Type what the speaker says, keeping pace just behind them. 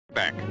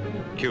Back.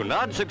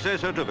 Cunard's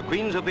successor to the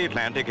Queens of the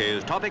Atlantic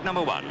is topic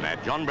number 1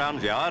 at John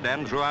Brown's yard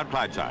and throughout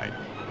Clydeside.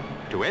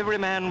 To every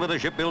man with a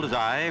shipbuilder's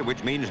eye,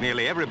 which means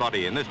nearly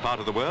everybody in this part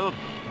of the world,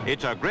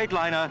 it's a great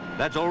liner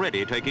that's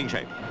already taking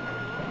shape.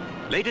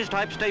 Latest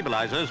type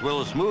stabilisers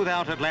will smooth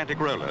out Atlantic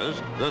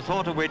rollers, the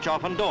thought of which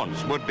often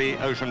daunts would-be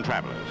ocean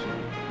travellers.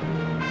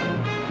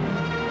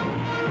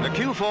 The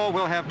Q4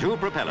 will have 2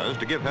 propellers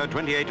to give her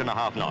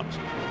 28.5 knots,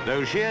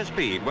 though sheer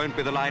speed won't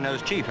be the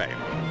liner's chief aim.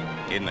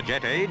 In the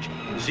jet age,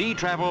 sea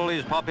travel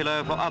is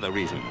popular for other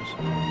reasons.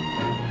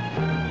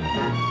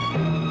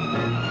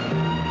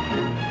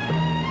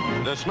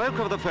 The smoke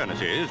of the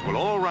furnaces will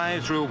all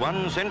rise through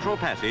one central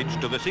passage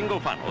to the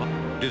single funnel,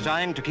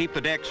 designed to keep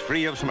the decks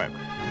free of smoke.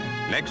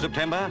 Next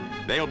September,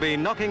 they'll be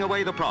knocking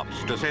away the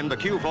props to send the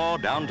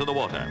Q4 down to the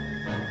water.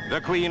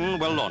 The Queen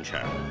will launch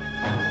her.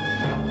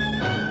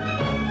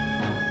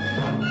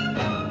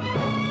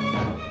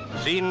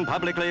 Seen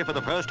publicly for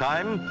the first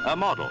time, a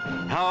model,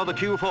 how the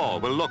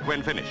Q4 will look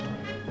when finished.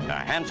 A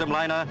handsome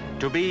liner,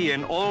 to be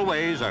in all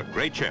ways a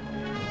great ship.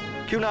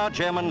 Cunard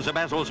Chairman Sir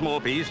Basil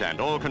Smallpiece and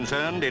all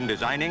concerned in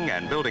designing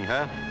and building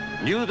her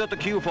knew that the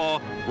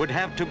Q4 would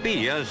have to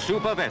be a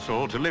super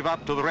vessel to live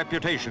up to the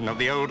reputation of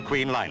the old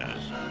Queen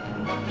liners.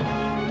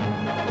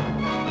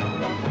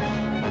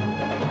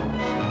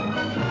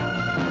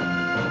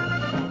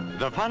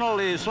 The funnel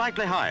is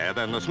slightly higher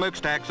than the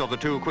smokestacks of the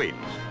 2 Queens.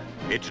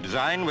 Its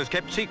design was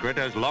kept secret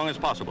as long as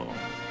possible.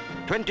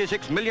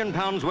 £26 million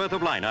worth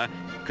of liner,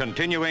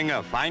 continuing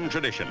a fine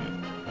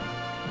tradition.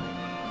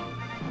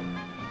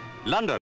 London.